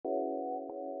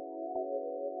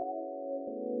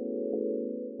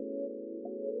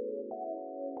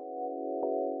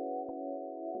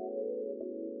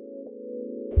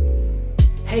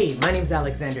Hey, my name's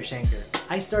Alexander Shanker.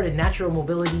 I started Natural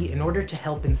Mobility in order to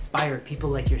help inspire people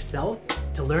like yourself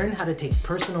to learn how to take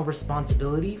personal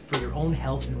responsibility for your own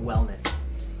health and wellness.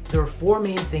 There are 4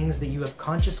 main things that you have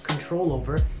conscious control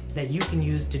over that you can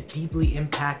use to deeply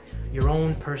impact your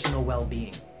own personal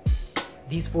well-being.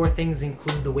 These 4 things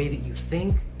include the way that you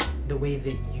think, the way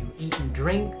that you eat and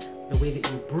drink, the way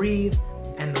that you breathe,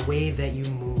 and the way that you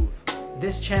move.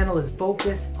 This channel is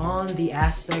focused on the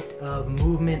aspect of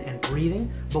movement and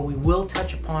breathing, but we will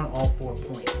touch upon all 4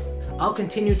 points. I'll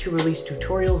continue to release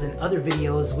tutorials and other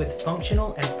videos with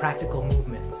functional and practical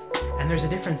movements. And there's a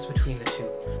difference between the two.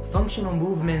 Functional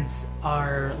movements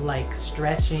are like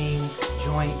stretching,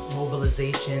 joint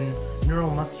mobilization,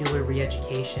 neuromuscular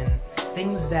re-education,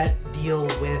 things that deal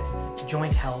with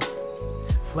joint health,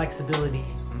 flexibility,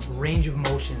 range of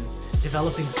motion,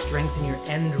 developing strength in your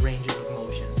end ranges of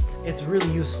motion. It's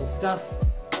really useful stuff,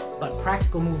 but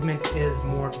practical movement is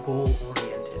more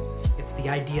goal-oriented. It's the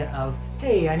idea of,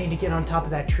 hey, I need to get on top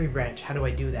of that tree branch. How do I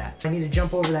do that? I need to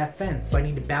jump over that fence. I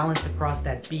need to balance across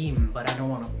that beam, but I don't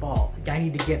want to fall. I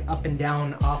need to get up and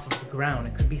down off of the ground.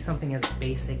 It could be something as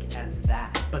basic as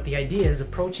that. But the idea is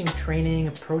approaching training,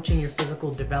 approaching your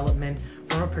physical development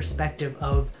from a perspective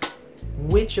of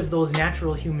which of those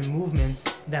natural human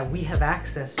movements that we have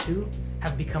access to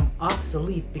have become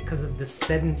obsolete because of the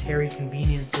sedentary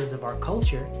conveniences of our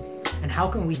culture, and how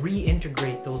can we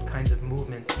reintegrate those kinds of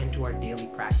movements into our daily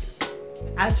practice.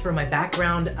 As for my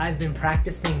background, I've been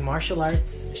practicing martial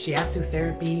arts, shiatsu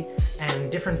therapy,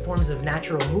 and different forms of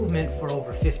natural movement for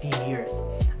over 15 years.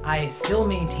 I still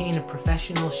maintain a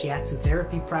professional shiatsu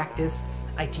therapy practice.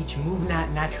 I teach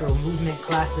movnat natural movement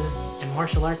classes and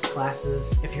martial arts classes.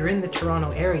 If you're in the Toronto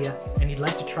area and you'd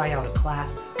like to try out a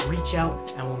class, reach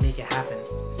out and we'll make it happen.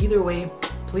 Either way,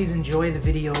 please enjoy the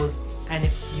videos, and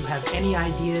if you have any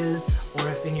ideas or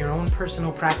if in your own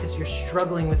personal practice you're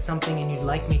struggling with something and you'd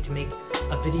like me to make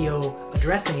a video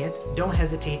addressing it, don't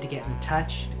hesitate to get in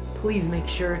touch. Please make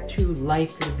sure to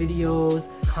like the videos,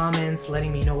 comments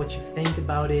letting me know what you think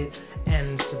about it,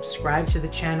 and subscribe to the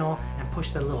channel and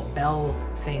push the little bell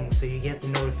thing so you get the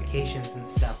notifications and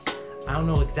stuff. I don't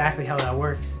know exactly how that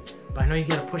works, but I know you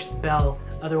gotta push the bell,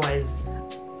 otherwise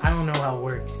I don't know how it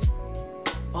works.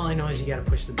 All I know is you gotta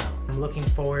push the bell. I'm looking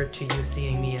forward to you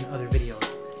seeing me in other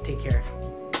videos. Take care.